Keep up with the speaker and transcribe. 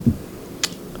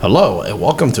Hello, and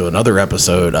welcome to another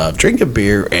episode of Drinking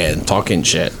Beer and Talking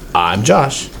Shit. I'm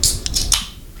Josh.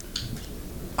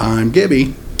 I'm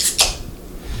Gibby.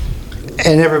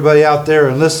 And everybody out there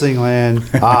in listening land,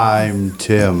 I'm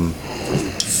Tim.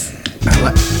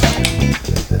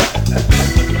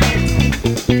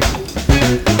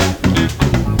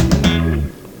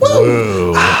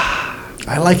 Whoa.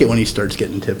 I like it when he starts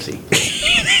getting tipsy.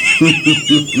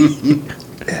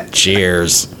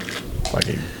 Cheers.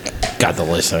 Fucking got the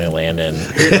listening land in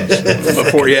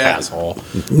Before you asshole.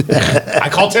 I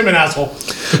called Tim an asshole.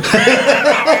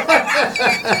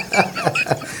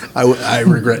 I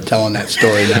regret telling that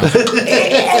story now.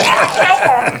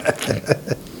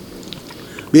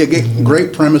 Be a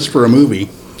great premise for a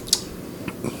movie.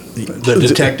 The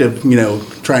detective,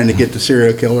 trying to get the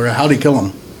serial killer. How'd he kill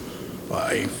him? Well,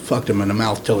 he fucked him in the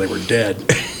mouth till they were dead.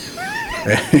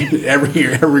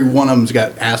 every one of them's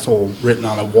got asshole written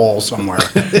on a wall somewhere.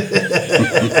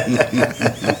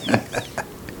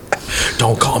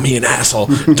 Don't call me an asshole.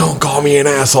 Don't call me an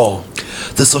asshole.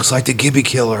 This looks like the Gibby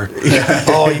killer.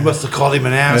 Oh, you must have called him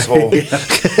an asshole.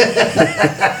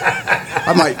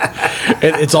 I might.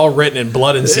 It's all written in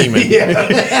blood and semen. There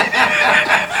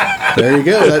you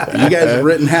go. You guys have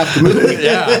written half the movie.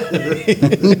 Yeah.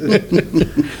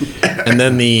 And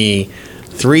then the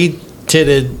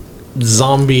three-titted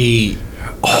zombie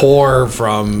whore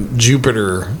from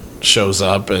Jupiter shows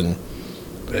up and...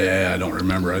 Yeah, I don't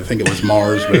remember. I think it was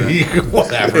Mars, but...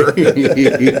 Whatever.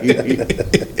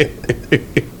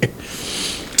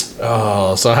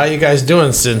 Oh, so how you guys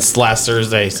doing since last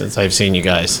Thursday, since I've seen you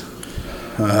guys?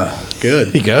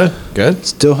 Good. You good? Good?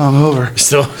 Still hungover.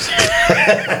 Still?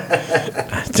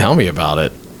 Tell me about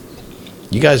it.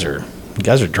 You guys are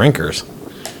drinkers.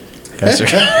 You guys are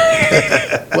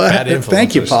Well,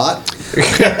 thank you, pot.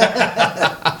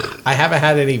 I haven't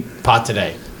had any pot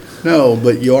today. No,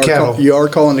 but you are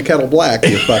calling the kettle black,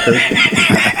 you fucker.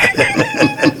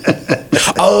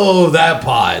 Oh, that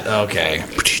pot. Okay.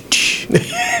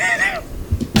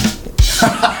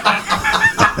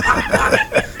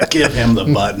 Give him the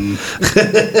button.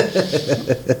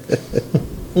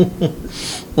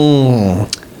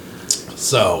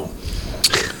 So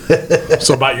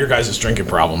about your guys' drinking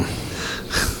problem.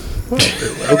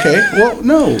 Okay. Well,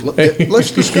 no.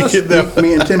 Let's discuss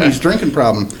me and Timmy's drinking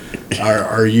problem.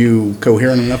 Are you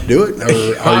coherent enough to do it,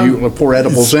 or are you pour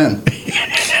edibles in?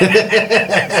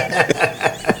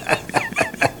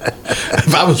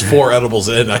 If I was 4 edibles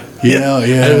in,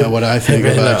 what I think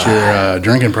about your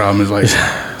drinking problem is like,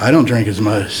 I don't drink as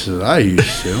much as I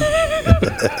used to.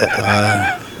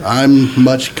 I'm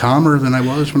much calmer than I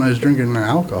was when I was drinking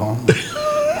alcohol.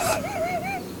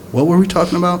 What were we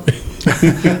talking about?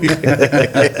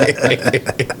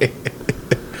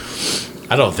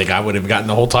 I don't think I would have gotten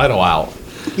the whole title out.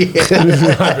 Yeah.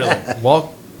 I'd be like,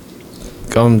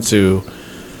 welcome to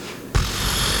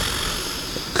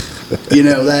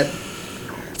that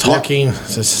talking.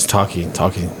 This is talking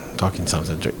something.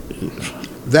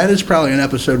 That is probably an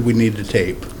episode we need to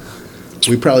tape.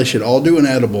 We probably should all do an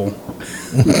edible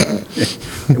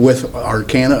with our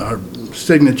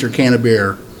signature can of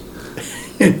beer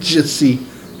and just see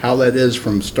how that is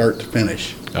from start to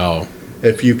finish. Oh.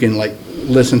 If you can,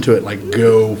 listen to it,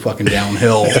 go fucking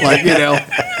downhill.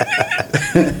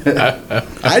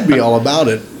 I'd be all about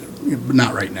it. But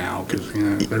not right now, because,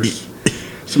 there's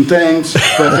some things.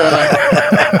 But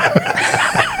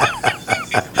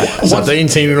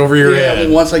something's hanging over your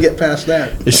head. Once I get past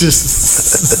that. It's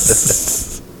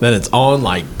just... then it's on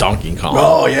like Donkey Kong.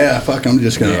 Oh, yeah. Fuck, I'm going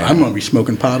to be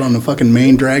smoking pot on the fucking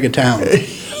main drag of town.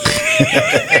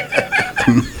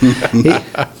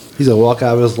 He's going to walk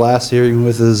out of his last hearing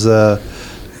with his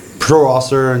patrol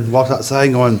officer and walks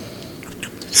outside going...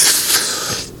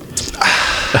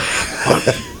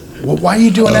 Well, why are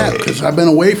you doing that? Because I've been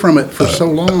away from it for so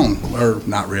long. Or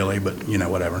not really, but,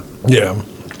 whatever. Yeah.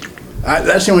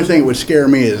 That's the only thing that would scare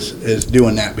me is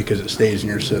doing that because it stays in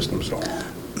your system so long.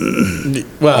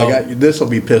 Well, this will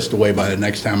be pissed away by the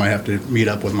next time I have to meet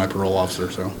up with my parole officer.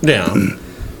 So yeah.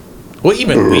 Well,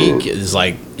 even week is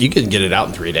you can get it out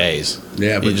in 3 days.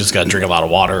 Yeah, but you just got to drink a lot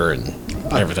of water and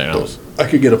everything else. I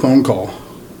could get a phone call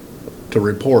to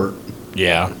report.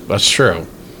 Yeah, that's true.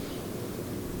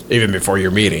 Even before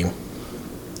your meeting.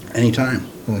 Anytime.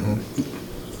 Mm-hmm.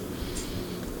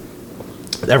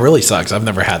 That really sucks. I've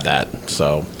never had that.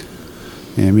 So.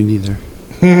 Yeah, me neither.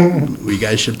 You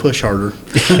guys should push harder.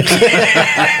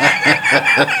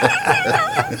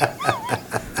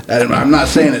 I'm not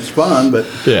saying it's fun, but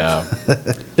yeah,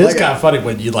 it's kind of funny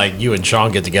when you and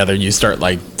Sean get together and you start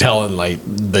telling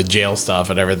the jail stuff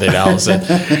and everything else. And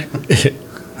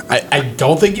I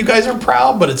don't think you guys are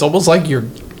proud, but it's almost like you're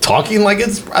talking like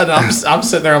it's. And I'm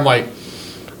sitting there. I'm like,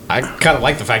 I kind of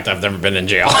like the fact that I've never been in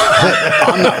jail.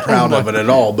 I'm not proud of it at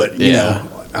all, but you Yeah.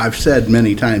 know, I've said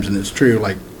many times, and it's true.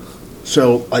 Like,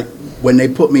 so, like when they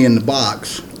put me in the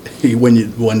box, when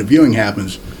the viewing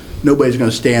happens, nobody's going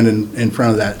to stand in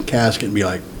front of that casket and be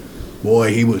like,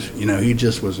 "Boy, he was, you know, he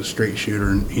just was a straight shooter,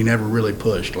 and he never really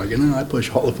pushed." Like, you know, I push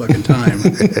all the fucking time,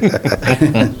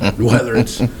 whether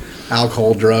it's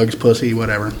alcohol, drugs, pussy,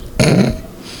 whatever,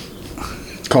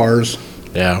 cars,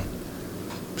 Yeah.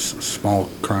 small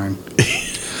crime.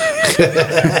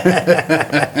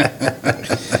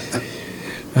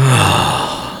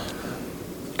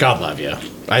 God love you.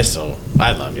 I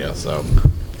love you. So.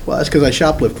 Well, that's because I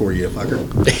shoplift for you, fucker.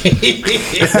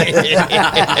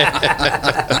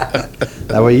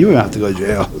 That way you don't have to go to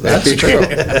jail. That's true.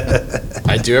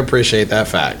 I do appreciate that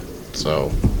fact.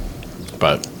 So,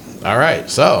 but all right.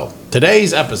 So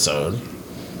today's episode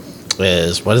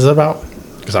is what is it about?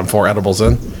 Because I'm 4 edibles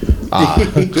in.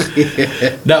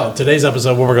 No, today's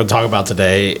episode, what we're going to talk about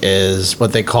today is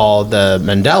what they call the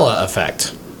Mandela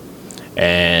effect.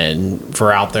 And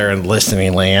for out there in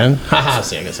listening land,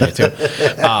 see, I can say it too.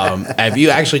 If you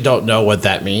actually don't know what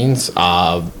that means,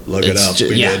 Look it up.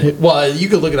 Yeah, well, you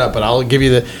could look it up, but I'll give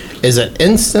you is an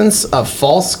instance of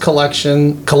false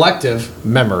collective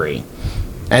memory.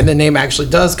 And the name actually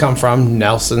does come from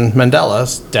Nelson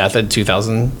Mandela's death in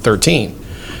 2013,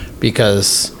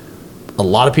 because a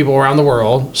lot of people around the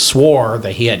world swore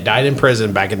that he had died in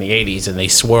prison back in the 80s, and they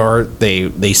swore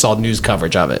they saw news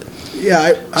coverage of it.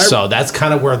 Yeah, So that's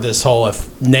kind of where this whole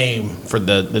name for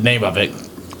the name of it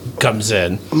comes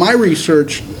in. my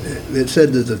research, it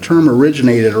said that the term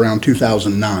originated around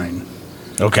 2009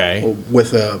 Okay.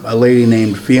 with a lady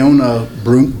named Fiona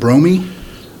Bromey.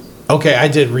 Okay, I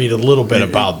did read a little bit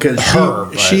about her.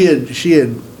 But She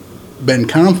had been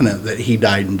confident that he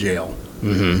died in jail,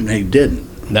 and he didn't.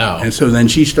 No. And so then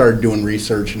she started doing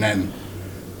research, and then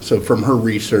so from her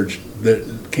research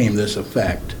that came this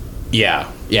effect. Yeah,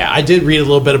 I did read a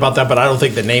little bit about that, but I don't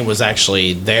think the name was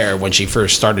actually there when she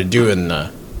first started doing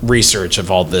the research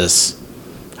of all this,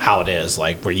 how it is,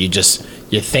 like where you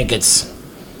think it's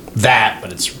that,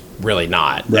 but it's really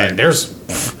not. Right. And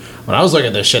when I was looking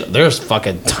at this shit, there's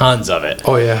fucking tons of it.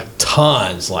 Oh, yeah.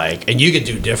 Tons, like, and you could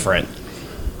do different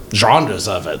genres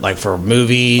of it, like for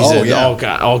movies Oh, and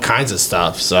yeah. all kinds of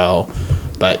stuff. So,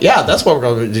 but yeah, that's what we're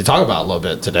going to talk about a little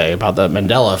bit today, about the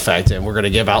Mandela effect, and we're going to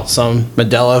give out some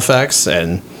Mandela effects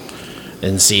and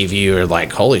see if you are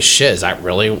like, holy shit, is that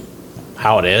really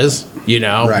how it is? You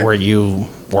know, Right. where you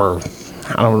were,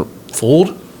 I don't know,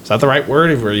 fooled? Is that the right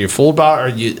word? Were you fooled by,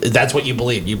 or that's what you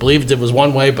believed? You believed it was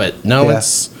one way, but no, Yeah.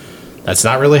 that's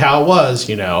not really how it was,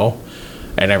 you know,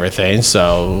 and everything.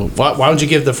 So why don't you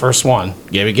give the first one?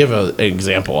 Give an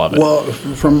example of it. Well,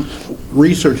 from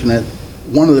researching it,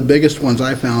 one of the biggest ones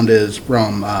I found is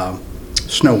from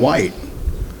Snow White.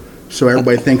 So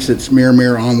everybody thinks it's mirror,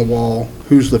 mirror on the wall.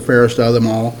 Who's the fairest of them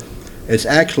all? It's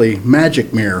actually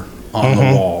magic mirror on the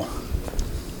wall.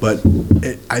 But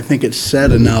I think it's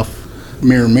said enough,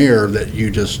 mirror, mirror, that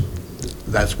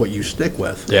that's what you stick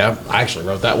with. Yeah, I actually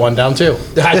wrote that one down too.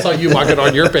 I saw you mark it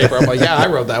on your paper. I'm like, yeah, I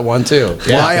wrote that one too.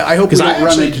 Yeah. Well, I hope we 'Cause don't run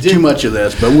actually into too much of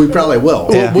this, but we probably will.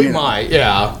 Well, we You know. might,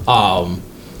 yeah.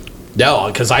 No,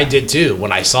 because I did too.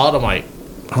 When I saw it, I'm like,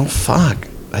 oh fuck.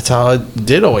 That's how I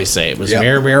did always say it was Yep.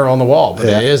 mirror, mirror on the wall, but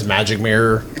Yeah. it is magic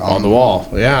mirror on the wall.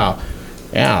 Yeah,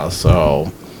 yeah.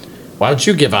 So why don't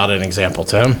you give out an example,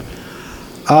 Tim?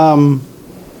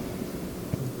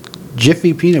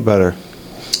 Jiffy peanut butter.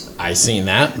 I seen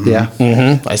that. Yeah.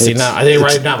 I seen that. I didn't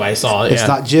write it down, but I saw it. It's Yeah.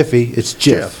 not Jiffy, it's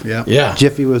Jif. Yeah. Yeah.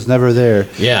 Jiffy was never there.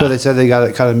 Yeah. But they said they got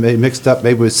it kind of mixed up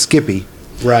maybe with Skippy.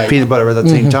 Right. Peanut butter at the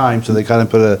same time, so they kind of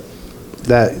put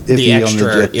that The iffy on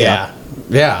extra, the Jif.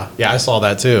 yeah, I saw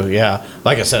that too. Yeah,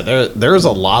 like I said, there's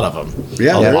a lot of them.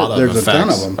 Yeah, there's a effects ton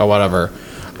of 'em. or whatever.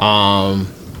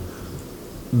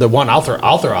 The one I'll throw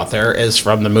out there is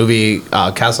from the movie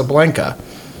Casablanca.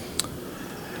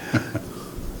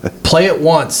 Play it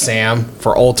once, Sam,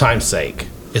 for old time's sake,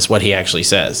 is what he actually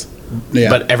says. Yeah.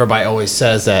 But everybody always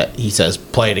says that he says,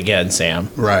 play it again, Sam.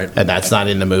 Right. And that's not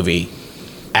in the movie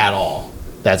at all.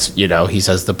 That's, he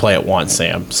says to play it once,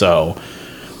 Sam. So,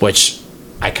 which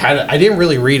I didn't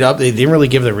really read up. They didn't really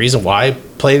give the reason why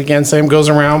play it again, Sam goes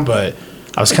around, but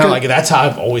I was kind of like, that's how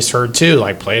I've always heard too,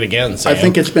 like play it again, Sam. I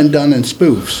think it's been done in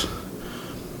spoofs.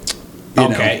 You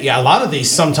Okay. know. Yeah, a lot of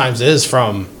these sometimes is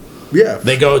from, Yeah.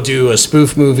 they go do a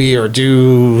spoof movie or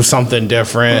do something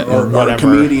different or, or whatever. a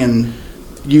comedian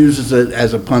uses it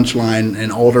as a punchline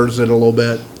and alters it a little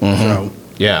bit. So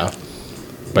Yeah.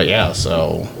 But yeah,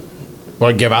 so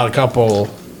want to give out a couple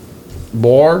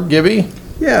more, Gibby?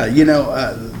 yeah,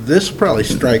 this will probably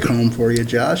strike home for you,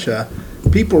 Josh.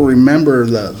 People remember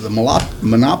the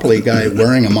Monopoly guy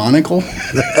wearing a monocle,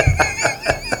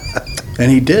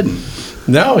 and he didn't.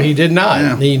 No, he did not.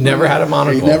 Yeah. He never had a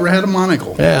monocle. He never had a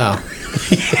monocle. Yeah.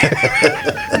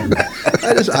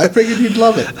 I figured you'd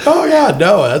love it. Oh yeah,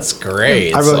 no, that's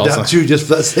great. I wrote it down too, just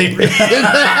for that same reason.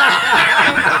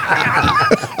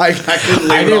 I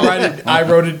couldn't I leave it didn't off. write it. I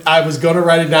wrote it. I was going to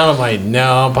write it down. I'm like,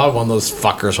 no, I'm probably one of those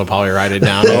fuckers will probably write it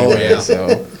down anyway. yeah.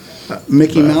 So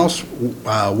Mickey Mouse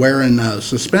wearing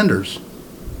suspenders.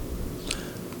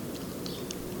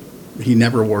 He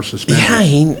never wore suspenders.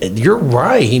 yeah, you're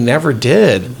right. He never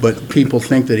did. But people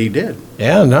think that he did.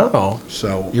 Yeah, no,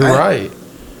 So you're right.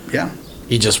 Yeah.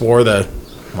 He just wore the.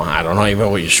 Well, I don't know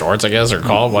even what your shorts, I guess, are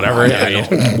called. Whatever. I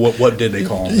mean, What did they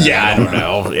call him? yeah, I don't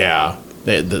know. Yeah,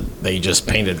 they just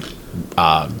painted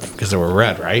because they were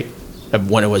red, right?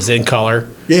 When it was in color.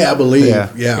 Yeah, I believe. Yeah.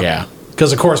 Yeah.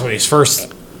 Because of course when he's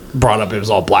first brought up, it was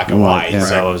all black and white, yeah.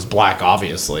 so it was black,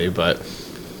 obviously. But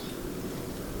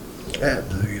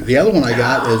The other one I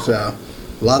got is a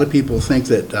lot of people think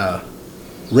that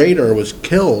Radar was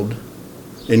killed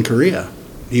in Korea.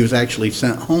 He was actually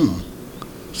sent home.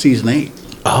 Season 8.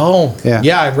 oh, Yeah.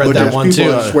 I read But that there's one people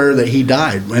too. that swear that he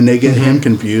died, and they get him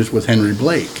confused with Henry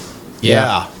Blake.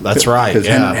 Yeah, that's right. Because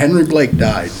Yeah, Henry Blake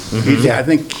died. I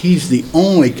think he's the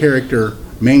only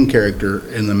main character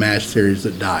in the MASH series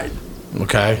that died.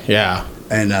 okay, yeah,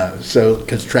 And so,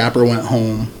 because Trapper went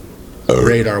home,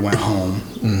 Radar went home,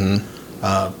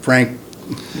 Frank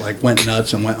went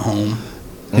nuts and went home.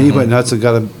 And he went nuts and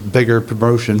got a bigger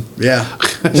promotion. Yeah,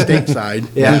 stateside.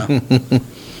 Yeah.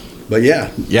 But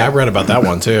yeah, I read about that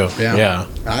one too. yeah, yeah,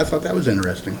 I thought that was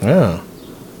interesting. yeah.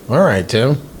 All right,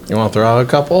 Tim, you want to throw out a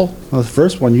couple? Well, the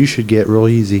first one you should get real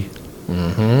easy.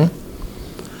 Mm-hmm.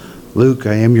 Luke,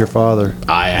 I am your father.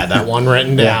 I had that one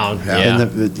written down. Yeah,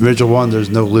 In the original one, there's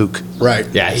no Luke. Right.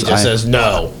 yeah. He just says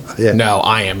no. Yeah. No,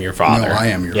 I am your father. No, I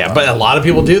am your yeah, father. but a lot of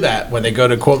people do that when they go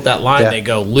to quote that line. Yeah. They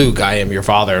go, "Luke, I am your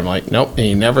father." I'm like, nope.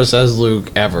 He never says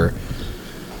Luke ever.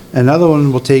 Another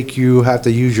one will take you have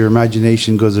to use your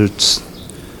imagination because it's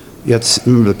you have to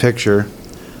remember the picture.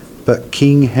 But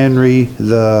King Henry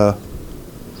the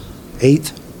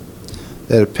Eighth,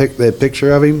 that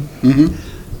picture of him. Mm-hmm.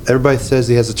 Everybody says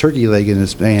he has a turkey leg in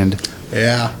his hand.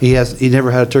 Yeah, He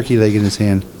never had a turkey leg in his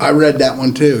hand. I read that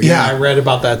one too. Yeah, I read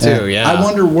about that too. Yeah, I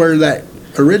wonder where that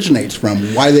originates from.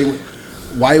 Why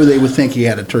they would think he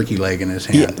had a turkey leg in his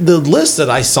hand. Yeah, the list that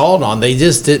I saw it on, they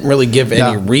just didn't really give any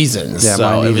No. reasons. Yeah, so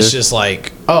mine it was either. just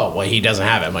like, oh, well, he doesn't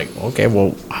have it. I'm like, okay,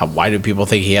 well, why do people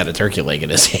think he had a turkey leg in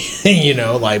his hand?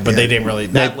 But they didn't really.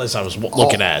 That list I was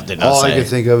looking at did not All I say. could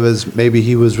think of is maybe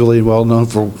he was really well known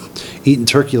for eating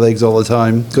turkey legs all the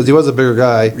time because he was a bigger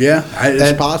guy. Yeah, it's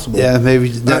And- possible. Yeah,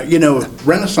 maybe.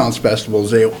 Renaissance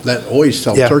festivals that always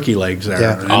sell Yeah. turkey legs there,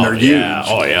 Yeah. and oh, they're yeah.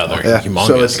 huge. Oh, yeah. They're Yeah. humongous.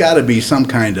 So it's got to be some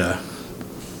kind of,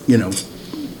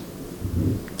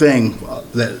 thing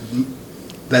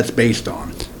that's based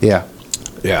on. Yeah.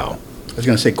 yeah. I was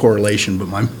going to say correlation, but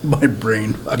my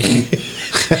brain fucking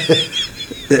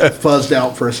it fuzzed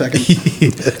out for a second.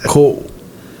 Cool.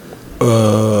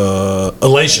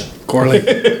 Elation. Correlate.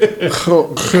 By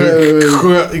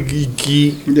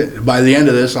the end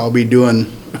of this, I'll be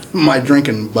doing my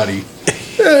drinking buddy.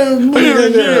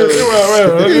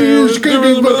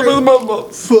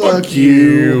 Fuck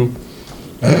you.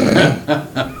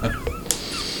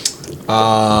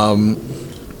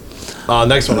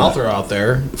 Next one I'll throw out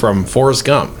there from Forrest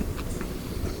Gump.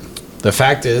 The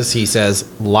fact is, he says,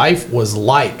 life was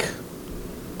like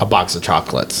a box of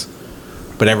chocolates.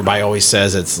 But everybody always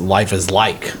says it's life is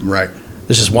like. Right.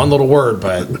 It's just one little word,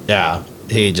 but yeah,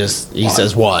 he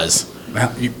says was.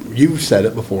 Now, you've said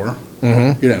it before.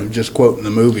 Mm-hmm. Just quoting the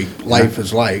movie, life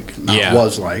is like, not Yeah.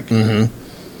 was like. Mm-hmm.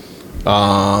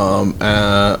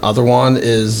 Other one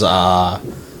is the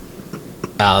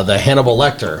Hannibal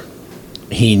Lecter.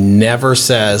 He never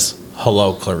says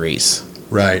hello, Clarice.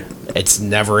 Right. It's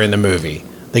never in the movie.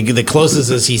 The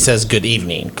closest is he says good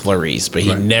evening, Clarice, but he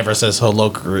Right. never says hello,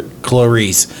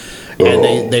 Clarice.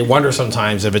 And they wonder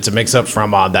sometimes if it's a mix up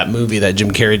from that movie that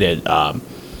Jim Carrey did,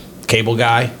 Cable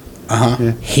Guy. Uh-huh.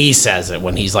 Yeah. He says it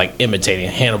when he's like imitating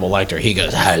Hannibal Lecter. He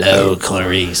goes, hello,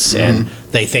 Clarice. And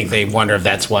they wonder if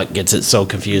that's what gets it so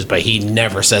confused, but he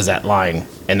never says that line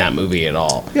in that movie at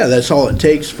all. Yeah, that's all it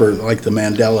takes for like the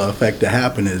Mandela effect to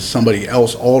happen is somebody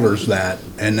else alters that,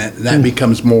 and that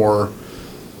becomes more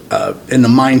in the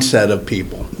mindset of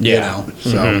people. Yeah.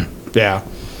 So Yeah.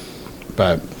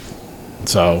 But,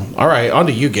 so, all right, on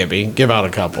to you, Gibby. Give out a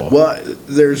couple. well,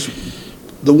 there's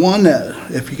the one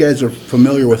that if you guys are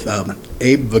familiar with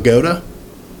Abe Vigoda,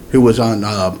 who was on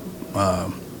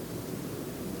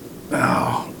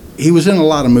he was in a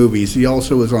lot of movies. He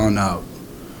also was on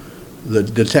the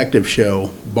detective show,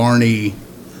 Barney.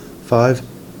 5.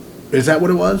 Is that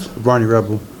what it was? Barney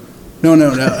Rubble. No.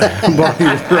 Barney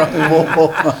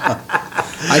Rubble.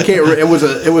 I can't.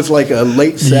 It was like a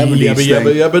late 70s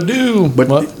thing. Yabba doo.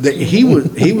 But he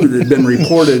would have been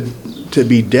reported to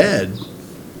be dead.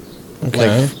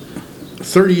 Okay. Like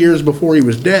 30 years before he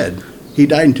was dead. He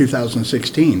died in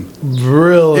 2016.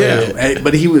 Really? Yeah,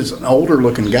 but he was an older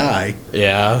looking guy.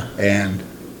 Yeah. And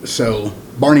so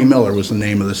Barney Miller was the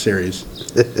name of the series.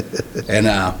 And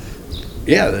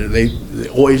they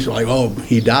always like, oh,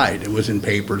 he died. It was in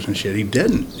papers and shit. He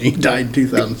didn't. He died in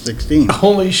 2016.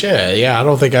 Holy shit. Yeah, I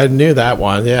don't think I knew that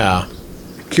one. Yeah.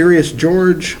 Curious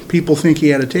George, people think he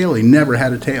had a tail. He never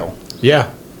had a tail.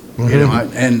 Yeah. You know,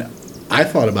 and I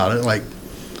thought about it like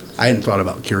I hadn't thought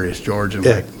about Curious George in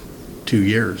like 2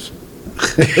 years.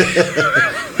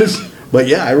 But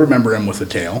yeah, I remember him with a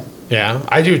tail. Yeah,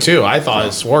 I do too. I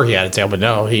swore he had a tail, but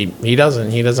no, he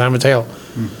doesn't. He doesn't have a tail.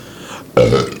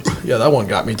 Yeah, that one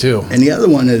got me too. And the other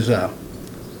one is, it's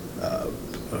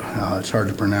hard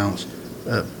to pronounce.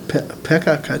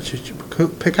 Pikachu.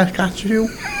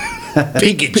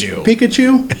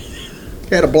 Pikachu.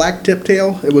 He had a black tip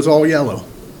tail. It was all yellow.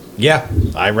 Yeah,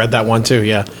 I read that one too.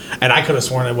 Yeah, and I could have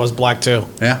sworn it was black too.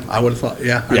 Yeah, I would have thought.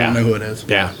 Yeah, I don't know who it is.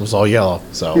 Yeah, it was all yellow.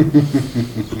 So,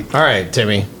 all right,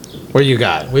 Timmy, what you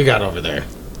got? We got over there.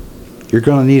 You're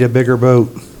going to need a bigger boat.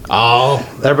 Oh,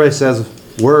 Everybody says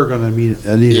we're going to need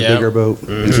a bigger boat.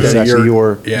 It's actually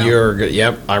your. Yeah. You're good.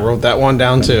 Yep, I wrote that one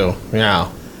down too. Yeah.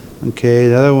 Okay,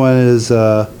 the other one is,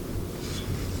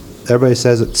 everybody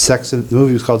says the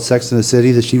movie was called Sex and the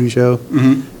City, the TV show.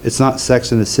 Mm-hmm. It's not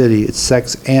Sex and the City, it's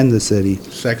Sex and the City.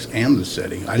 Sex and the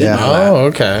City. I didn't know that. Oh,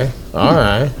 okay. All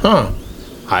right. Huh.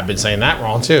 I've been saying that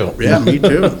wrong too. Yeah, me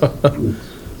too.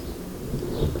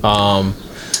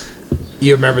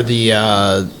 You remember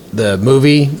the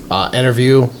movie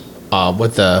interview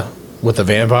with the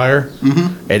vampire?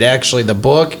 Mm-hmm. It actually, the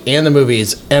book and the movie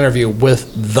is interview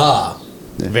with the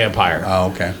vampire. Oh,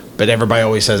 okay. But everybody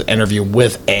always says interview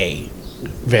with a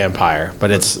vampire, but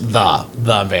it's the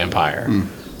vampire.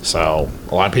 So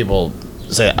a lot of people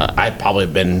say I've probably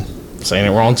been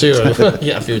saying it wrong too.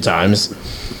 Yeah, a few times.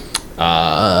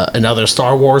 Another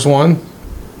Star Wars one.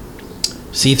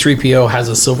 C-3PO has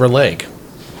a silver leg.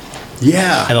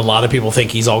 Yeah. And a lot of people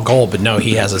think he's all gold, but no,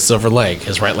 he has a silver leg.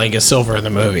 His right leg is silver in the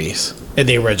movies, in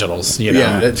the originals, you know.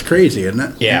 Yeah, that's crazy, isn't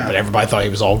it? Yeah, but everybody thought he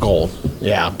was all gold.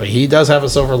 Yeah, but he does have a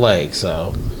silver leg,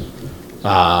 so.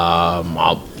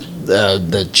 The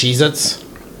Cheez-Its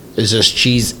is just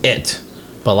Cheez-It,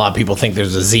 but a lot of people think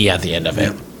there's a Z at the end of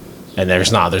it, and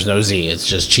there's not. There's no Z. It's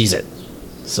just Cheez-It.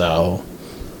 So,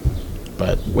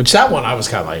 but which that one I was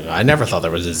kind of like, I never thought there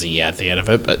was a Z at the end of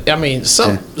it, but I mean,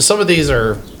 some of these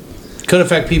could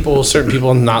affect people, certain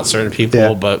people, not certain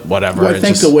people, but whatever. Well, I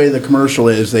think the way the commercial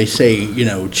is, they say, you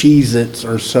know, Cheez-Its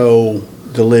are so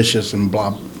delicious and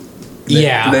blah. They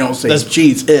don't say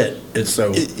Cheez-It. It's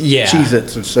so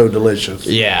Cheez-Its are so delicious.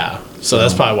 Yeah. So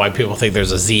that's probably why people think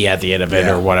there's a Z at the end of it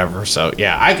or whatever. So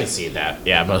yeah, I can see that.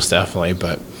 Yeah, most definitely.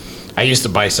 But I used to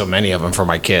buy so many of them for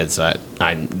my kids that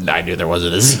I knew there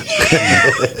wasn't a Z.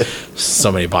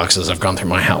 So many boxes have gone through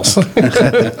my house.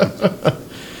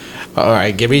 All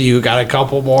right, Gibby, you got a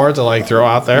couple more to like throw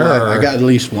out there? Well, I got at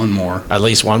least one more. At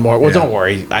least one more? Well, don't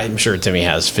worry. I'm sure Timmy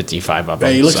has 55 of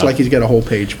them. He looks like he's got a whole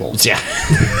page full. Yeah.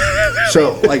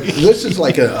 So, like, this is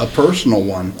like a personal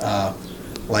one.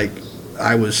 Like,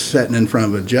 I was sitting in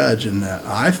front of a judge, and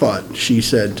I thought she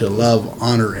said to love,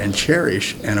 honor, and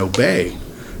cherish, and obey.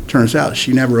 Turns out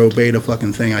she never obeyed a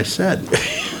fucking thing I said.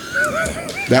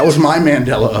 That was my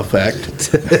Mandela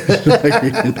effect.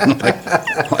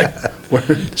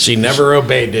 She never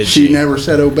obeyed, did she? She never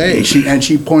said obey.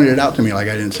 She pointed it out to me like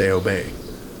I didn't say obey.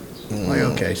 Like,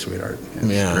 okay, sweetheart.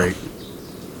 That's great.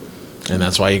 And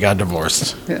that's why you got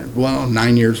divorced. Yeah, well,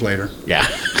 9 years later. Yeah.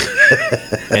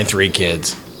 And 3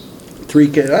 kids. 3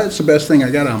 kids. That's the best thing I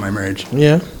got out of my marriage.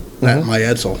 Yeah. That, my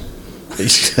Edsel.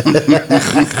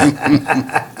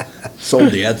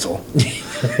 Sold the Edsel.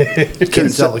 Couldn't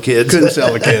sell the kids. Couldn't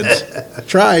sell the kids.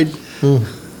 Tried.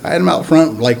 I had them out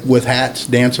front, like, with hats,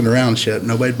 dancing around and shit.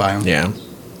 Nobody'd buy them. Yeah.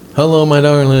 Hello, my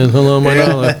darling. Hello, my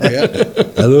darling. Yeah.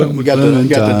 Hello, we got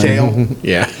the tail.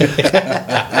 Yeah.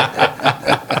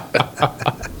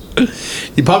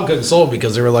 You probably couldn't sell them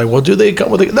because they were like, well, do they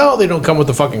come with the... No, they don't come with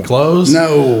the fucking clothes.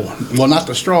 No. Well, not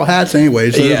the straw hats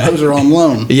anyways. Those are on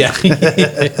loan. Yeah.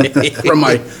 From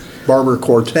my barber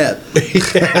quartet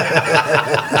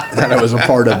that I was a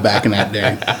part of back in that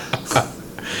day.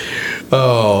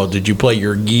 Oh, did you play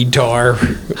your guitar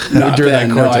Not during then,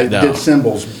 that no, I quartet? did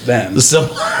cymbals then. The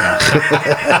cymbal.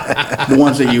 The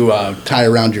ones that you tie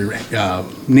around your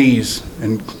knees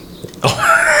and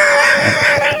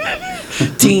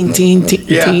Teen, teen, teen,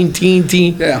 Yeah. teen, teen,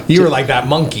 teen. Yeah. You were like that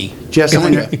monkey. Do you have some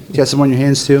on your, do you have some on your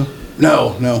hands too?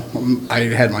 no, I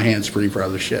had my hands free for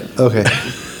other shit, Okay.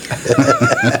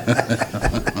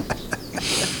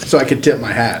 so I could tip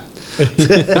my hat.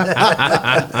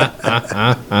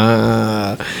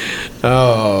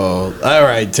 Oh, all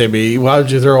right, Timmy. Why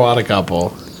don't you throw out a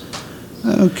couple?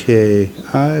 Okay.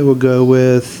 I will go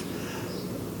with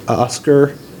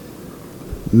Oscar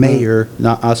Mayer,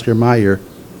 not Oscar Mayer.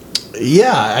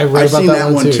 Yeah, I read I've about seen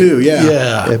that one too, yeah.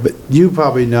 Yeah, but you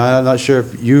probably know. I'm not sure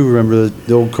if you remember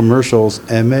the old commercials.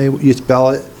 You spell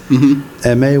it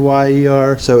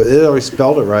Mayer. So it always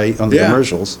spelled it right on the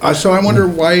commercials. So I wonder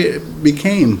why it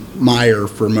became Meyer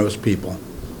for most people.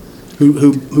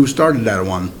 Who started that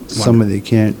one? Somebody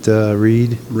can't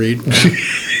read. Read.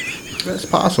 That's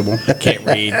possible. Can't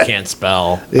read, can't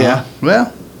spell. Yeah.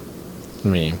 Well, I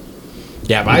mean,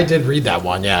 yeah, but I did read that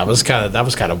one. Yeah, that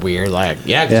was kind of weird. Like,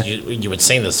 yeah, because you would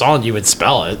sing the song, you would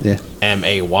spell it. Yeah.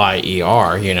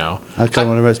 Mayer. You know. I kind of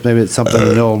wonder if maybe it's something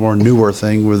a more newer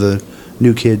thing where the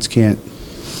new kids can't.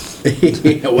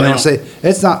 They don't say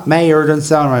it's not Mayer. It doesn't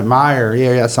sound like Meyer.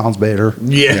 Yeah, that sounds better.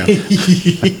 Yeah.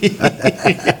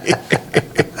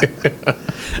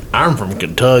 I'm from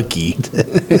Kentucky.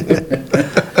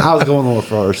 I was going a little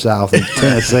further south in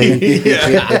Tennessee.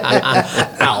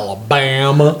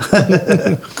 Alabama.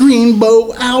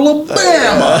 Greenbow,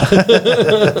 Alabama.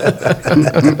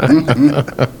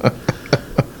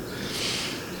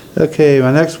 Okay,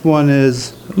 my next one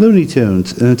is Looney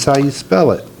Tunes, and it's how you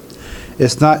spell it.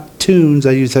 It's not tunes.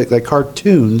 I use like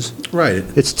cartoons. Right.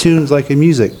 It's tunes like in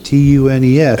music. Tunes. That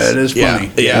is funny.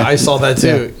 Yeah, I saw that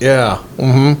too. Yeah.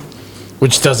 Mm-hmm.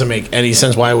 Which doesn't make any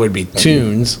sense why it would be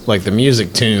tunes, like the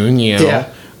music tune, you know.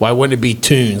 Yeah. Why wouldn't it be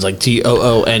tunes, like Toons?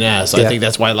 I Yeah. think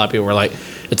that's why a lot of people were like,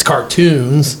 it's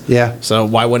cartoons. Yeah. So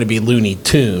why wouldn't it be Looney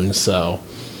Tunes? So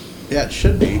Yeah, it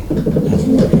should be.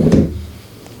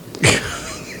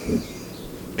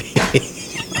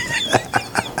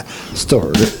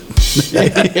 Started.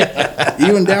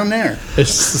 Even down there.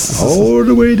 All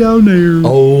the way down there.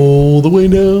 all the way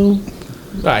down.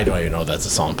 I don't even know if that's a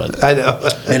song, but I know.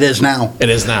 It is now. it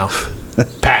is now.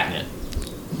 Patent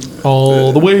it.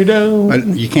 All the way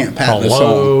down. You can't patent a song.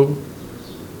 Hello.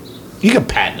 You can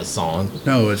patent a song.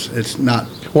 No, it's not.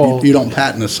 Well- you don't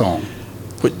patent a song.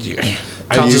 But you,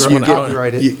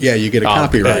 Copyright it. You get a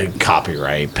copyright.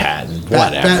 Copyright, patent,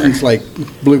 whatever. Patents like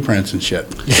blueprints and shit.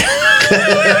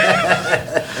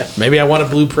 Maybe I want a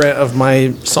blueprint of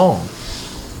my song.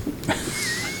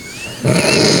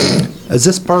 Is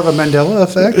this part of a Mandela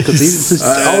effect? Because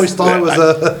I always thought it was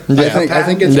a. I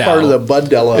think it's No. part of the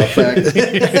Buddella effect.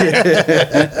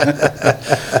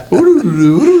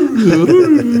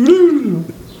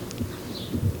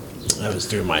 I was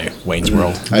doing my Wayne's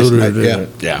World. Yeah.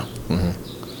 Yeah.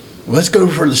 Let's go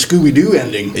for the Scooby-Doo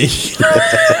ending.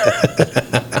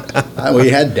 We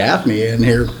had Daphne in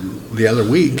here the other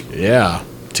week. Yeah.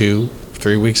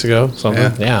 2-3 weeks ago,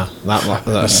 something. Yeah. Not long.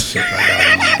 Here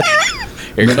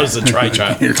comes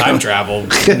the time travel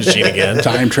machine again.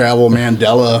 Time travel,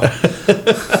 Mandela.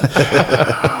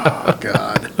 Oh,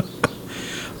 God.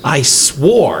 I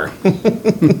swore.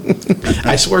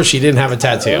 I swore she didn't have a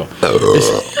tattoo.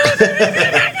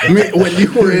 When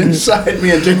you were inside, me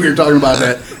and Jimmy were talking about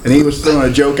that, and he was throwing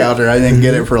a joke out there. I didn't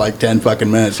get it for like 10 fucking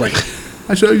minutes. Like,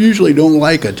 I said, I usually don't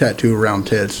like a tattoo around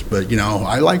tits, but, you know,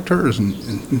 I liked hers.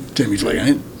 And Timmy's like, I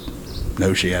didn't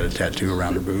know she had a tattoo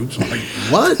around her boobs. I'm like,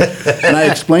 what? And I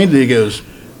explained it. He goes,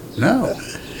 no.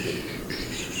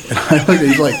 And I looked at him,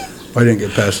 he's like, I didn't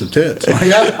get past the tits. I'm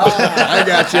like, I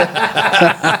got you.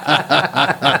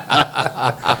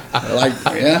 Like,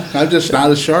 yeah, I'm just not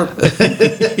as sharp. I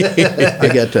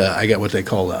get what they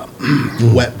call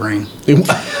wet brain.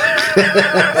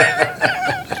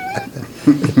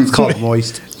 It's called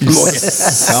moist.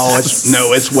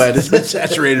 It's wet. It's been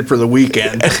saturated for the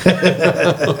weekend.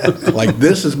 Like,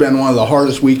 this has been one of the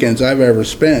hardest weekends I've ever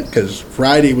spent because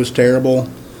Friday was terrible.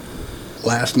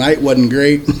 Last night wasn't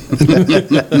great.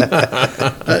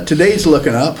 Today's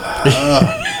looking up.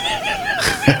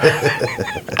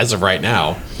 As of right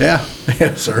now. Yeah,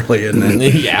 it's early, isn't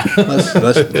it? Yeah.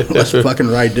 Let's fucking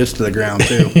ride this to the ground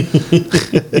too.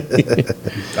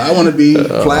 I want to be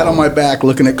flat on my back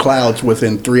looking at clouds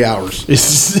within 3 hours.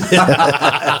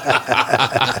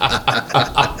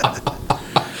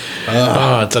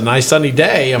 Oh, it's a nice sunny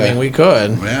day. I mean, we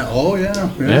could. Yeah. Oh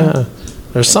yeah. Yeah.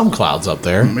 There's some clouds up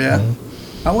there. Yeah.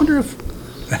 I wonder if.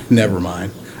 Never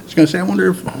mind. was going to say, I wonder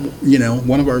if,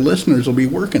 one of our listeners will be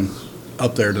working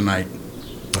up there tonight.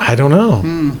 I don't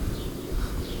know.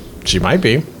 She might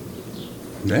be.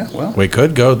 Yeah, well. We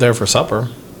could go there for supper.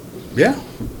 Yeah,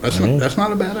 that's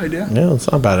not a bad idea. Yeah,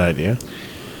 it's not a bad idea.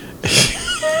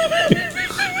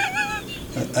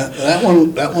 That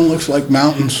one looks like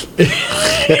mountains.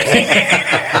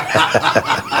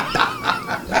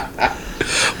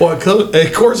 Well, of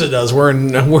course it does. We're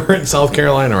in South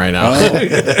Carolina right now.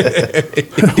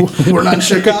 We're not in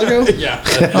Chicago? Yeah.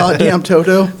 Oh, damn,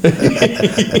 Toto.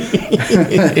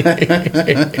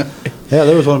 Yeah,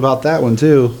 there was one about that one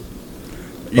too.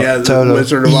 Yeah, the Toto.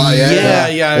 Wizard of Oz.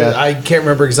 Yeah. I can't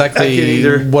remember exactly I can't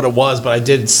either. what it was, but I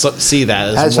did see that.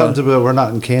 As Has one. something to do with we're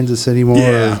not in Kansas anymore.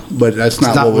 Yeah, but that's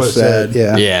not what was said.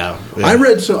 Yeah. Yeah.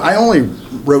 I only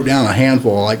wrote down a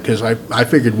handful, because I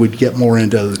figured we'd get more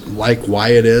into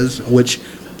why it is, which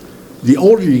the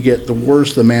older you get, the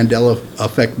worse the Mandela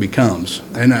effect becomes.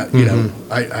 And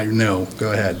I know.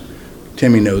 Go ahead.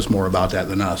 Timmy knows more about that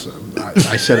than us.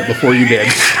 I said it before you did.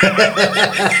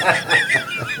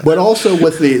 But also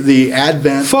with the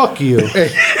advent. Fuck you. I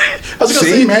was going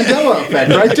to say Mandela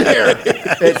effect right there.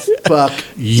 It's fuck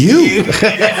you.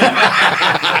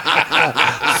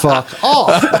 Fuck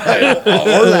off.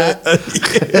 Or that.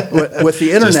 With the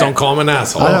internet. Just don't call him an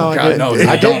asshole. I know. God, no,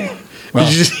 I don't. Well,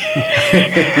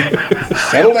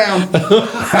 settle down.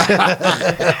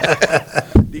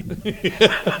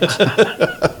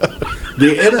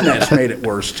 The internet's made it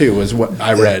worse too, is what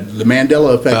I read. The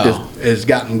Mandela effect has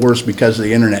gotten worse because of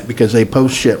the internet, because they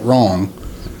post shit wrong,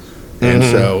 and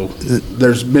so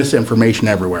there's misinformation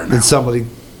everywhere now. And somebody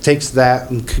takes that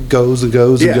and goes and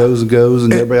goes and Yeah. goes and goes,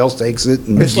 and everybody else takes it.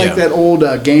 And It's like that old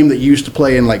game that you used to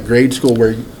play in grade school,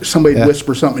 where somebody'd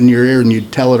whisper something in your ear and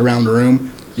you'd tell it around the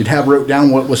room. You'd have wrote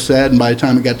down what was said, and by the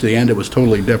time it got to the end, it was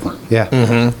totally different.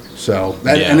 yeah. So,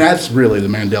 and that's really the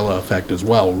Mandela effect as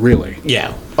well, really.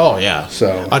 Yeah. Oh, yeah.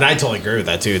 So- and I totally agree with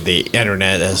that too. The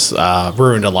internet has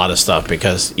ruined a lot of stuff,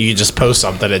 because you just post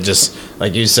something, and just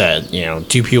like you said,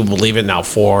 2 people believe it, now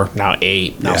 4, now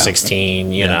 8, now Yeah.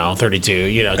 16, 32.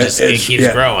 It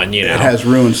keeps growing. It has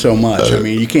ruined so much. I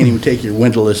mean, you can't even take your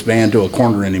windowless van to a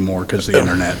corner anymore because of the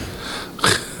internet.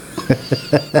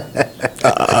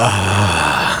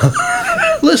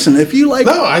 Listen, if you like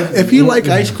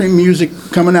ice cream music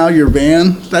coming out of your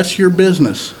van, that's your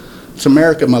business. It's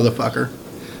America, motherfucker.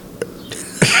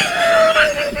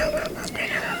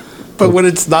 But when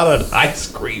it's not an ice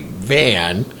cream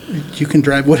van, You can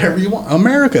drive whatever you want.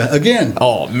 America again.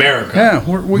 oh, America.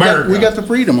 Yeah, we got the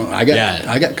freedom. I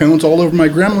got cones all over my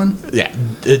Gremlin. Yeah,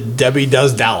 Debbie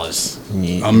does Dallas.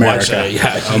 You America.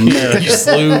 America. You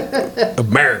slew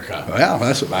America. Well,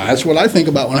 that's what I think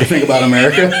about when I think about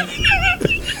America.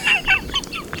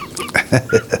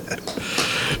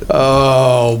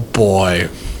 Oh boy.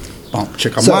 Bump,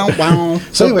 chicka, wow, wow.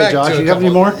 So anyway, back Josh, to a you have any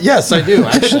couple- more? Yes, I do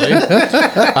actually.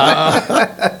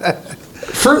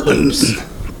 Fruit Loops.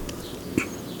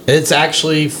 It's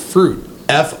actually fruit.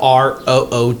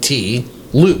 F-R-O-O-T.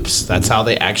 Loops. That's how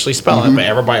they actually spell it. But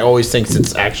everybody always thinks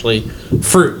it's actually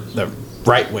fruit. The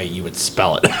right way you would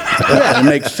spell it. Yeah, it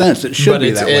makes sense. It should But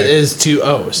be that it way. is 2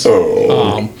 O's.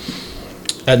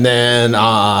 And then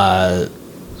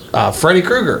Freddy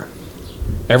Krueger.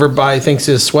 Everybody thinks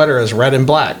his sweater is red and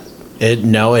black.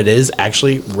 No, it is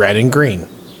actually red and green.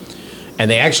 And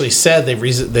they actually said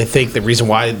they think the reason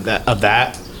why that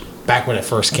back when it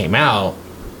first came out,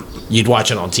 you'd watch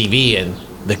it on TV and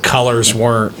the colors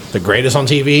weren't the greatest on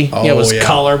TV. It was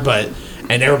color,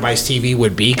 and everybody's TV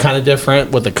would be kind of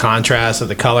different with the contrast of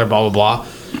the color, blah blah blah.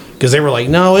 Because they were like,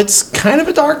 no, it's kind of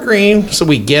a dark green, so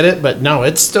we get it, but no,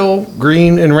 it's still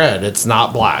green and red. It's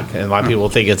not black, and a lot of people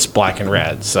think it's black and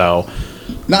red. So,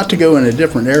 Not to go in a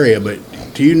different area, but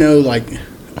do you know,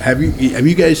 have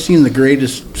you guys seen the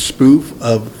greatest spoof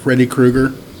of Freddy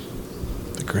Krueger?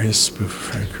 the greatest spoof of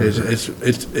Freddy Krueger.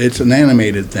 It's an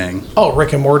animated thing. Oh,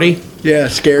 Rick and Morty. Yeah,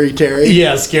 Scary Terry.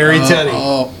 Yeah, Scary Teddy.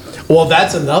 Oh, Well,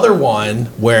 that's another one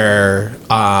where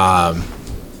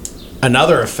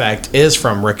another effect is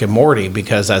from Rick and Morty,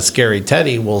 because that Scary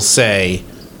Teddy will say,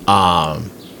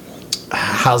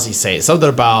 how's he say it? Something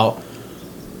about,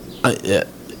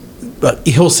 but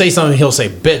he'll say something, he'll say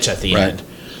bitch at the Right. end.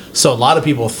 So a lot of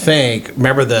people think,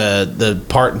 remember the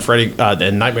part in Freddy,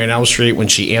 in Nightmare on Elm Street when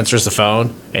she answers the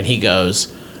phone and he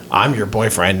goes, I'm your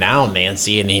boyfriend now,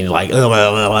 Nancy, and he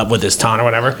with his tone or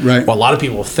whatever. Right. Well, a lot of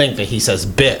people think that he says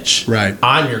bitch. Right.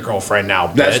 I'm your girlfriend now,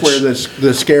 bitch. that's where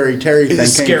the Scary Terry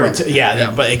thing came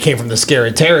from. But it came from the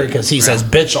Scary Terry because he says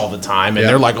bitch all the time, and Yeah.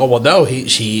 they're like, oh well, no, he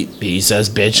says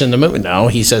bitch in the movie. No,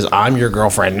 he says I'm your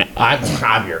girlfriend.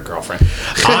 I'm your girlfriend.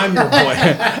 I'm your boy.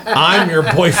 I'm your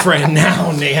boyfriend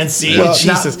now, Nancy. Well,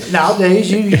 Jesus.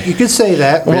 Nowadays, you could say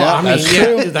that. Well, Yeah, I mean, that's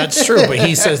yeah, that's true. But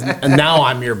he says, now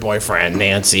I'm your boyfriend,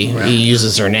 Nancy. He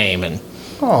uses her name and,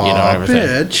 everything.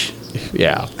 Bitch.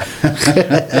 Yeah.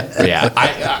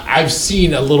 Yeah. I've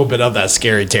seen a little bit of that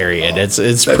Scary Terry, and it's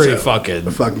pretty a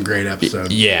fucking great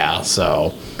episode. Yeah.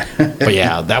 So, but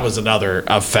yeah, that was another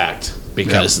effect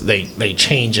because they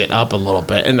change it up a little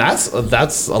bit. And that's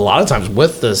a lot of times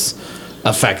with this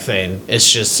effect thing, it's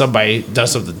just somebody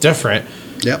does something different.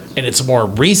 Yep. And it's more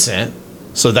recent.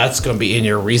 So that's going to be in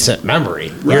your recent memory.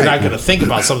 You're Right. not going to think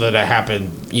about something that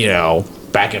happened,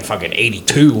 back in fucking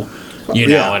 82,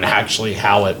 and actually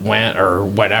how it went or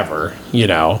whatever,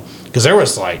 because there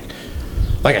was like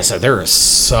I said, there were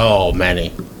so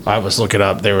many. I was looking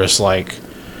up, there was like,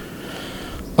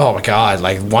 oh my God,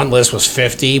 like one list was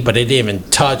 50, but it didn't even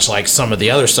touch like some of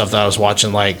the other stuff that I was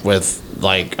watching, like with,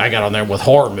 like I got on there with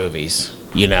horror movies,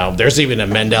 there's even a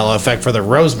Mandela effect for the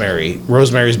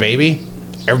Rosemary's Baby.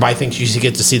 Everybody thinks you should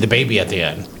get to see the baby at the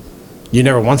end. You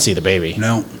never once see the baby.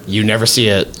 No. You never see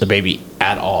the baby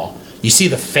at all. You see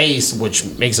the face, which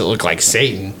makes it look like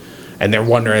Satan, and they're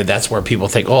wondering that's where people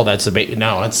think, oh, that's the baby.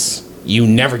 No, you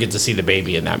never get to see the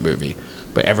baby in that movie,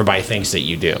 but everybody thinks that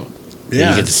you do.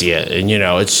 Yeah. You get to see it, and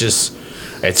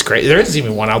it's great. There's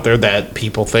even one out there that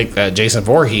people think that Jason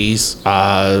Voorhees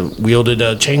wielded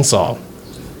a chainsaw.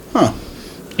 Huh.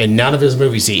 In none of his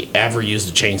movies he ever used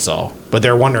a chainsaw, but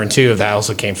they're wondering too if that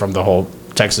also came from the whole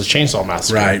Texas Chainsaw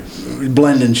Massacre. Right.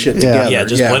 Blending shit together. Yeah,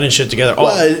 just blending shit together.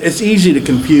 Well, it's easy to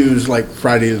confuse like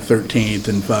Friday the 13th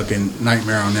and fucking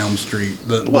Nightmare on Elm Street.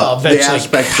 The Eventually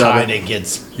aspects of kind it. of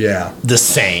gets Yeah. the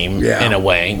same Yeah. in a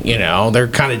way. They're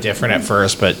kind of different at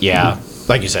first, but yeah,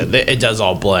 like you said, it does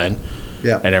all blend.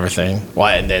 Yeah. And everything. Well,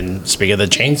 and then speaking of the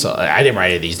chainsaw, I didn't write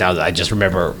any of these down. I just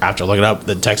remember after looking up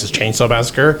the Texas Chainsaw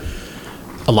Massacre,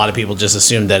 a lot of people just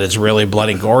assume that it's really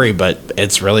bloody and gory, but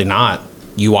it's really not.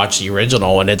 You watch the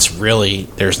original, and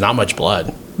there's not much blood.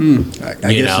 I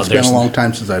guess it's been a long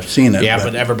time since I've seen it. Yeah,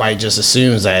 but everybody just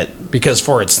assumes that because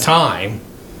for its time,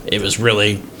 it was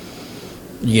really,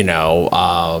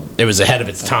 it was ahead of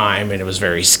its time, and it was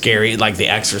very scary, like The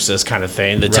Exorcist kind of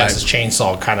thing. The Texas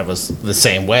Chainsaw kind of was the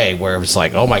same way, where it was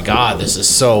like, oh my God, this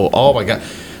is oh my God.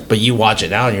 But you watch it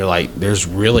now, and you're like, there's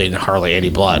really hardly any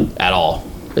blood at all.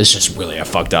 It's just really a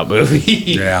fucked up movie.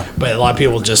 Yeah. But a lot of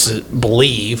people just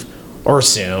believe or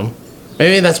assume.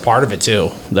 Maybe that's part of it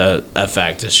too. The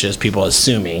effect. It's just people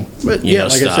assuming. But like I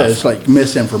said, it's like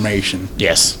misinformation.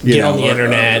 Yes. Get on the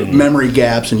internet. Memory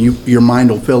gaps, and your mind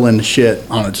will fill in the shit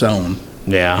on its own.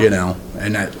 Yeah.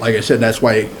 And that, like I said, that's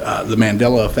why the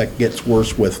Mandela effect gets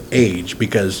worse with age,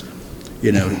 because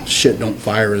shit don't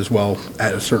fire as well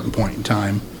at a certain point in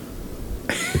time.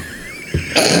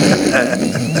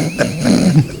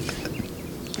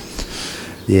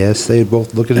 Yes, they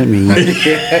both looking at me. I just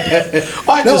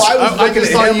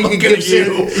thought you could give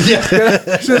you. Yeah.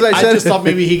 I just thought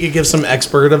maybe he could give some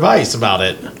expert advice about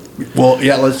it. Well,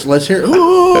 yeah, let's hear.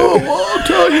 Oh, I'll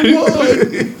tell you what.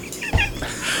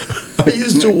 I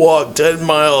used to walk 10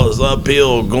 miles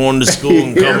uphill going to school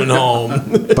and coming home.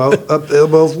 Uphill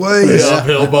both ways. Yeah,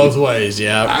 uphill both ways,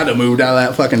 yeah. I'd have moved out of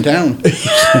that fucking town.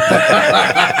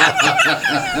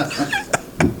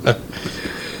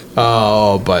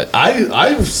 Oh, but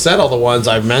I've said all the ones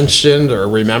I've mentioned or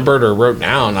remembered or wrote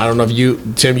down. I don't know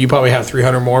if Tim, you probably have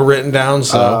 300 more written down.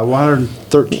 So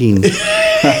 113. Now,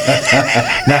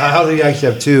 I think I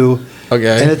actually have two.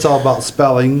 Okay. And it's all about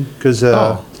spelling, because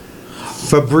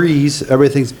Febreze,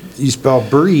 everything you spell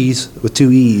breeze with two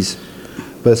E's,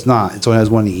 but it's not. It only has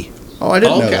one E. Oh, I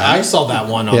didn't know that. I saw that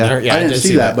one on Yeah. there. Yeah, I didn't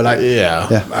see that, but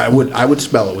yeah. I would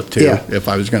spell it with two if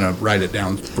I was going to write it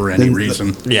down for any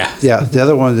reason. Yeah. Yeah, the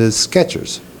other one is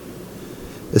Skechers.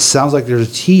 It sounds like there's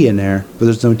a T in there, but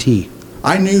there's no T.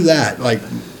 I knew that. Like,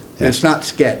 it's not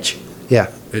sketch.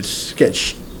 Yeah. It's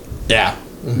sketch. Yeah.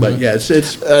 But yeah,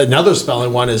 it's Another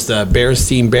spelling one is the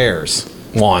Bearstein Bears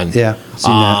one. Yeah,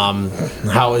 seen that.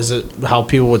 How is it? How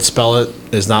people would spell it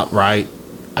is not right.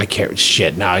 I can't.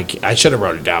 Shit. Now I should have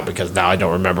wrote it down, because now I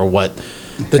don't remember what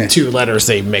the two letters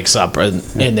they mix up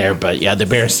in there. But yeah, the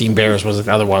Bearstein Bears was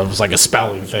another one. It was like a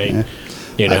spelling thing.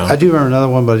 I do remember another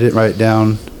one, but I didn't write it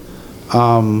down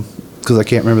because I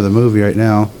can't remember the movie right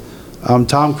now.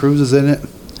 Tom Cruise is in it,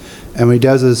 and when he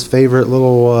does his favorite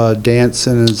little dance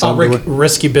in his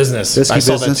Risky Business. Risky I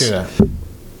saw Business. that too.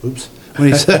 Oops.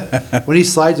 When he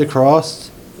slides across,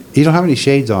 he don't have any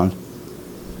shades on.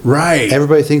 right.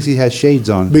 Everybody thinks he has shades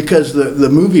on. Because the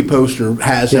movie poster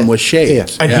has him with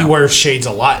shades. And he wears shades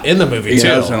a lot in the movie He too.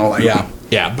 does, and all that, yeah.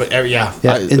 Yeah, but yeah.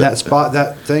 Yeah, in that spot,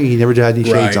 that thing, he never had any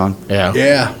shades Right. on. Yeah.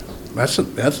 Yeah. that's an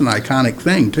iconic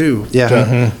thing too.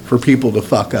 Yeah. For people to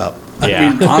fuck up. Yeah. I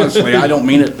mean, honestly, I don't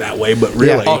mean it that way, but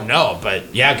really. Oh no,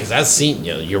 but yeah, because that scene,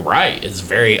 you're right. It's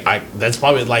that's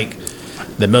probably like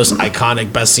the most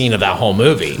iconic, best scene of that whole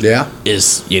movie. Yeah.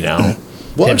 Is Well,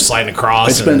 him sliding across.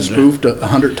 It's been spoofed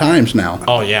 100 times now.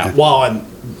 Oh yeah. Well, and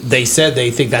they said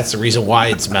they think that's the reason why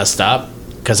it's messed up,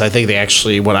 because I think they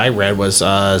actually, what I read was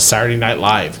Saturday Night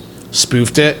Live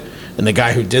spoofed it, and the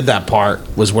guy who did that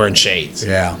part was wearing shades.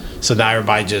 Yeah. So now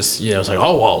everybody just, it's like,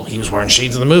 oh, well, he was wearing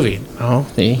shades in the movie. Oh,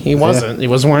 he wasn't. He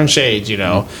wasn't wearing shades,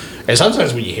 And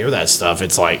sometimes when you hear that stuff,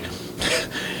 it's like,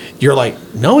 you're like,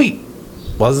 no, he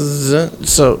wasn't.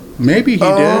 So maybe he did.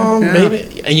 Yeah.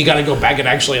 Maybe. And you got to go back and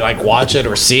actually like watch it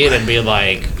or see it and be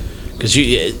like, because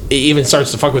it even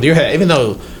starts to fuck with your head, even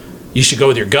though you should go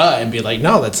with your gut and be like,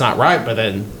 no, that's not right. But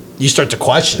then you start to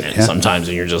question it sometimes,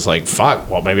 and you're just like, fuck,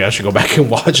 well, maybe I should go back and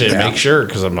watch it and make sure,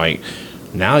 because I'm like,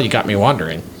 now you got me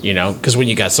wondering, because when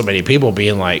you got so many people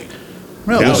being like,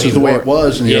 well, this is the way it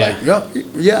was, and you're like,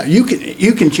 yeah, you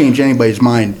can change anybody's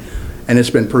mind, and it's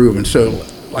been proven. So,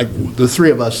 like the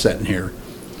three of us sitting here,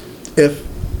 if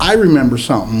I remember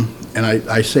something and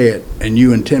I say it, and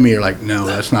you and Timmy are like, no,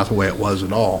 that's not the way it was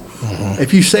at all. Mm-hmm.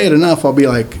 If you say it enough, I'll be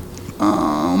like,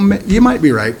 you might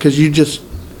be right, because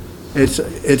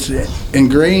it's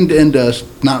ingrained into us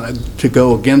not to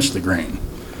go against the grain.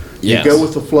 You go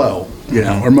with the flow,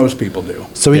 or most people do.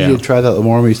 So we need to try that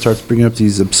more when he starts bringing up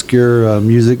these obscure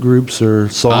music groups or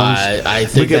songs. I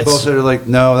think we get both that are like,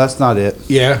 no, that's not it.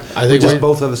 Yeah, I think just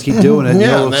both of us keep doing it.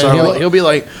 He'll be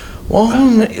like, well,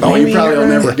 you probably will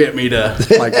never get me to,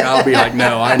 like, I'll be like,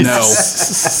 no, I know.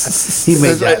 He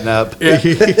made that up.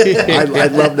 I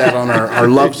love that on our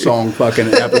love song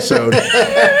fucking episode.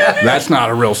 That's not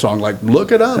a real song. Like,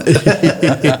 look it up.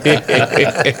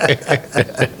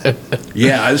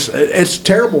 Yeah, it's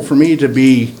terrible for me to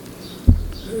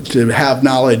have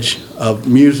knowledge of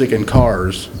music and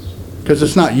cars, because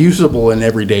it's not usable in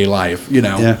everyday life,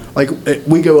 Yeah. Like,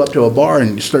 we go up to a bar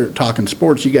and start talking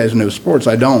sports. You guys know sports.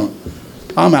 I don't.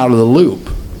 I'm out of the loop.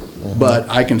 Mm-hmm. But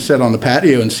I can sit on the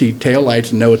patio and see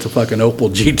taillights and know it's a fucking Opel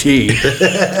GT.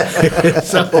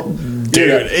 So,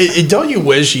 dude, don't you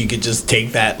wish you could just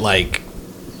take that, like,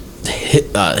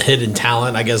 hidden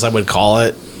talent, I guess I would call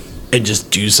it, and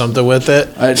just do something with it?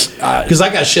 Because I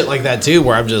got shit like that, too,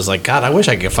 where I'm just like, God, I wish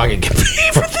I could fucking get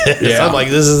paid for this. Yeah. I'm like,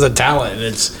 this is a talent, and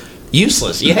it's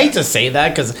useless. You hate to say that,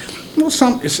 because... Well,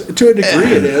 to a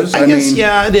degree it is. I guess,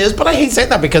 yeah, it is, but I hate saying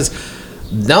that, because...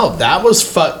 No, that was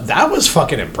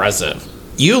fucking impressive.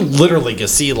 You literally can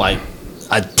see like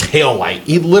a tail light.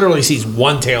 He literally sees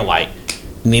one tail light,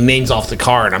 and he names off the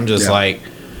car, and I'm just like,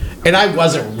 and I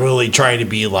wasn't really trying to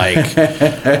be like,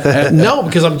 no,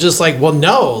 because I'm just like, well,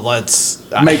 no, let's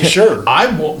make sure. I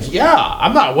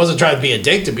wasn't trying to be a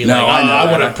dick to be like,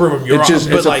 I want to prove him you're wrong.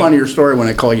 It's a funnier story when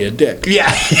I call you a dick. Yeah,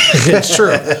 it's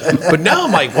true. But now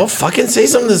I'm like, well, fucking say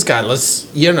something to this guy.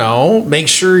 Let's, make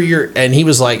sure you're. And he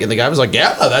was like, and the guy was like,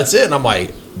 yeah, that's it. And I'm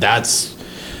like, that's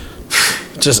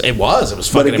just, it was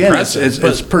fucking impressive.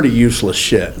 It's pretty useless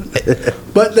shit.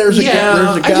 But there's a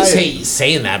guy. I just hate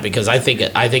saying that, because I think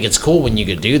it's cool when you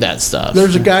could do that stuff.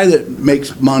 There's a guy that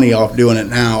makes money off doing it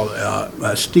now.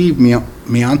 Steve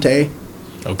Miante.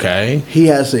 Okay. He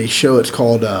has a show. It's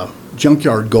called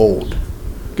Junkyard Gold.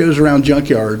 Goes around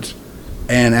junkyards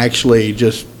and actually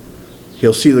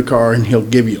he'll see the car and he'll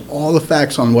give you all the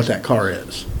facts on what that car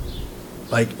is.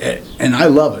 Like, and I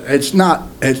love it.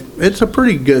 It's a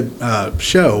pretty good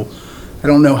show. I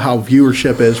don't know how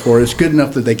viewership is for it. It's good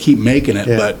enough that they keep making it,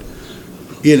 but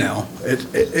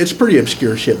it's pretty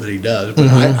obscure shit that he does. But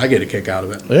I get a kick out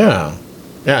of it. Yeah,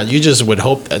 yeah. You just would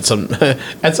hope at some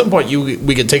point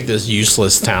we could take this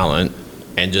useless talent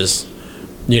and just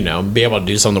be able to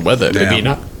do something with it.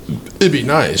 Yeah. It'd be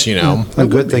nice, The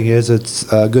good thing is it's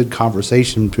a good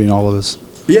conversation between all of us.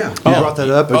 Yeah, you brought that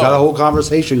up. It got a whole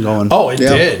conversation going. Oh, it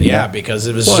did. Yeah, because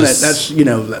it was. Well,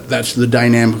 that's the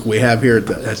dynamic we have here at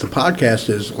the podcast.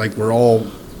 Is like we're all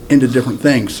into different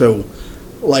things. So,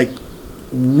 like,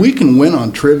 we can win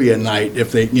on trivia night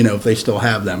if they still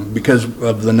have them, because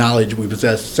of the knowledge we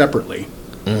possess separately.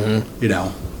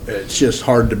 Mm-hmm. It's just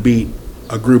hard to beat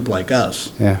a group like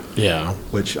us. Yeah.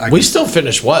 Which we still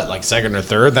finished like second or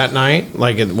third that night,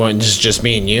 like when just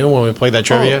me and you when we played that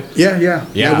trivia.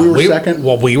 Yeah. We were second.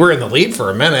 Well, we were in the lead for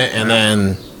a minute, and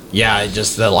then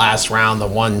just the last round, the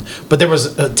one. But there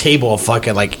was a table of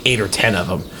fucking like 8 or 10 of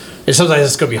them. And sometimes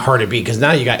it's gonna be hard to beat, because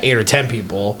now you got 8 or 10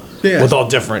 people with all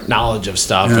different knowledge of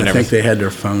stuff. And I think they had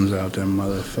their phones out, them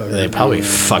motherfuckers. They probably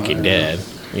fucking did.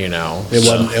 you know.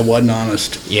 It wasn't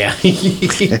honest. Yeah.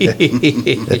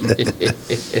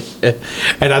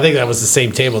 And I think that was the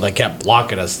same table that kept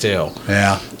blocking us too.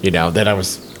 Yeah. You know, then I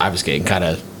was getting kind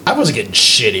of, I wasn't getting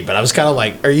shitty, but I was kind of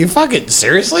like, are you fucking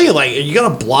seriously? Like, are you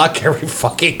going to block every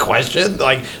fucking question?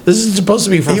 Like, this is supposed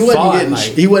to be for fun.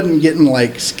 He wasn't getting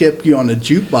like skip you on the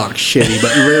jukebox shitty,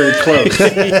 but very close.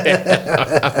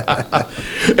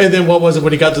 And then what was it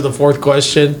when he got to the fourth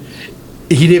question?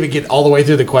 He didn't even get all the way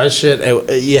through the question.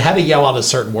 You had to yell out a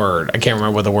certain word. I can't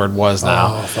remember what the word was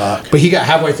now. Oh, fuck. But he got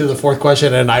halfway through the fourth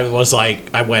question, and I was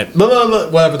like, I went, blah, blah, blah,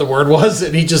 whatever the word was,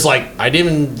 and he just like, I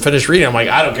didn't even finish reading. I'm like,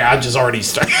 I don't care. I just already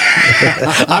started.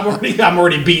 I'm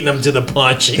already beating him to the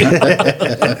punch. You know?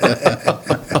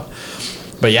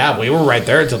 But yeah, we were right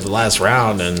there until the last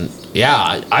round, and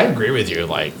yeah, I agree with you.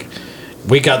 Like,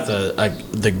 we got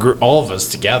the group, all of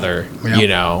us together. Yep. You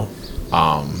know.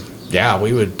 Yeah,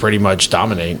 we would pretty much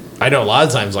dominate. I know a lot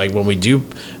of times, like when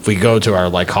if we go to our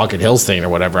like Hawken Hills thing or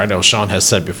whatever, I know Sean has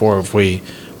said before, if we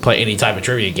play any type of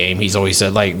trivia game, he's always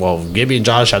said like, well, Gibby and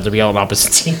Josh have to be on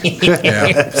opposite teams.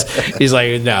 Yeah. He's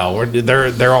like, no,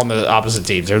 they're on the opposite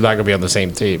teams. They're not going to be on the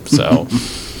same team. So,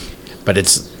 but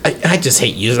I just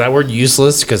hate using that word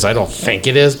useless because I don't think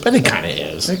it is, but it kind of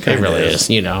is. It really is,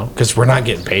 you know, because we're not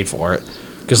getting paid for it.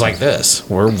 Because like this,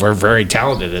 we're very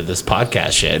talented at this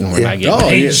podcast shit, and we're not getting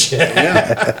paid shit.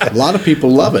 Yeah. A lot of people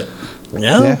love it.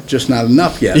 Yeah. Just not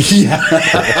enough yet. Yeah.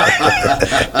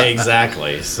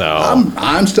 Exactly. So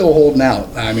I'm still holding out.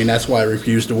 I mean, that's why I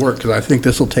refuse to work, because I think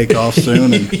this will take off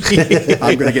soon, and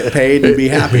I'm going to get paid and be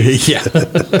happy. Yeah.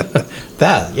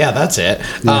 That's it.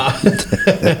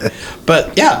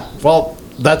 But yeah, well,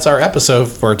 that's our episode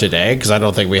for today, because I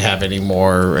don't think we have any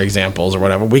more examples or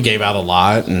whatever. We gave out a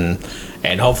lot,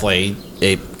 and hopefully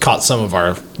it caught some of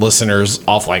our listeners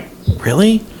off like,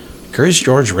 really? Curious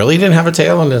George really didn't have a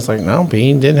tail? And it's like, no,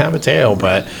 Bean didn't have a tail.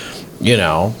 But, you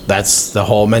know, that's the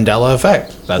whole Mandela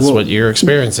effect. That's what you're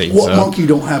experiencing. What monkey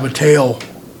don't have a tail?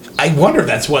 I wonder if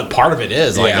that's what part of it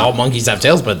is. Like, all monkeys have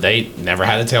tails, but they never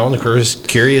had a tail in the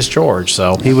Curious George.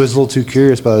 So he was a little too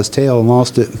curious about his tail and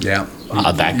lost it. Yeah.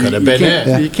 That could have been it.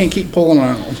 Yeah. You can't keep pulling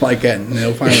on it like that, and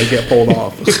it'll finally get pulled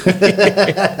off.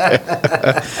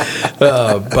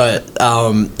 But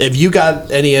if you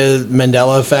got any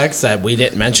Mandela effects that we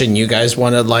didn't mention, you guys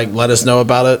want to like let us know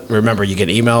about it. Remember, you can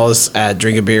email us at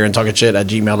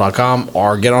drinkabeerandtalkingshit@gmail.com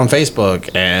or get on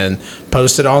Facebook and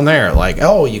post it on there. Like,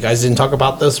 oh, you guys didn't talk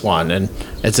about this one, and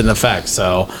it's an effect.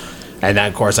 So, and then,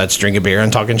 of course, that's drinking beer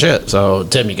and talking shit. So,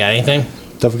 Tim, you got anything?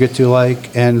 Don't forget to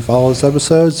like and follow this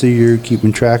episode so you're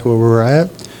keeping track of where we're at.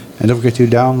 And don't forget to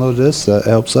download this. That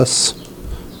helps us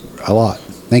a lot.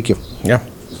 Thank you. Yeah.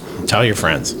 Tell your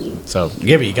friends. So,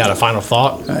 Gibby, you got a final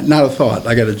thought? Not a thought.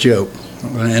 I got a joke.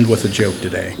 I'm going to end with a joke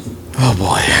today. Oh,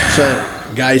 boy. So,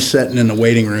 guy's sitting in the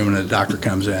waiting room, and the doctor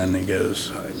comes in, and he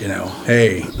goes,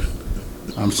 hey,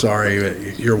 I'm sorry,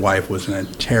 but your wife was in a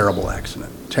terrible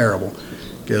accident. Terrible.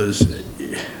 He goes,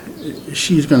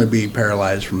 she's going to be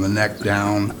paralyzed from the neck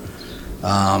down.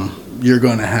 You're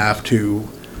going to have to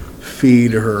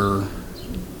feed her,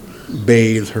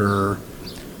 bathe her,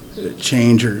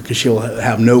 change her, because she'll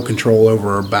have no control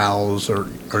over her bowels, or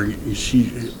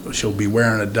she'll be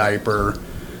wearing a diaper.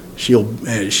 She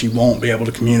won't be able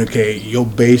to communicate. You'll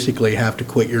basically have to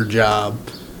quit your job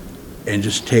and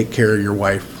just take care of your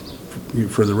wife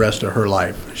for the rest of her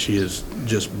life. She has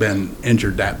just been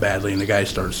injured that badly. And the guy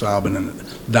starts sobbing, and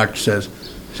the doctor says,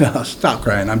 stop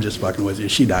crying, I'm just fucking with you.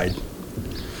 She died.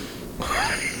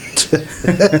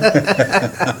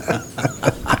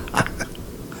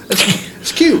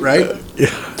 It's cute, right?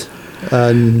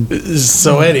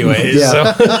 So anyways,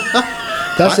 yeah.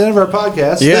 That's the end of our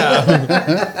podcast.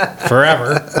 Yeah.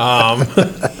 Forever.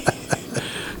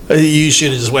 You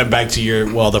should have just went back to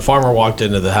the farmer walked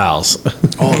into the house.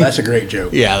 Oh, that's a great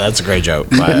joke. Yeah, that's a great joke.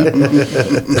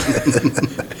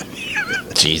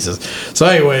 Jesus. So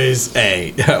anyways,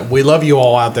 hey, we love you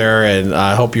all out there, and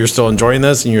I hope you're still enjoying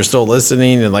this and you're still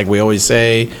listening. And like we always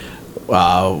say,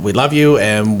 we love you,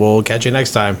 and we'll catch you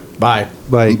next time. Bye.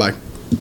 Bye. Bye.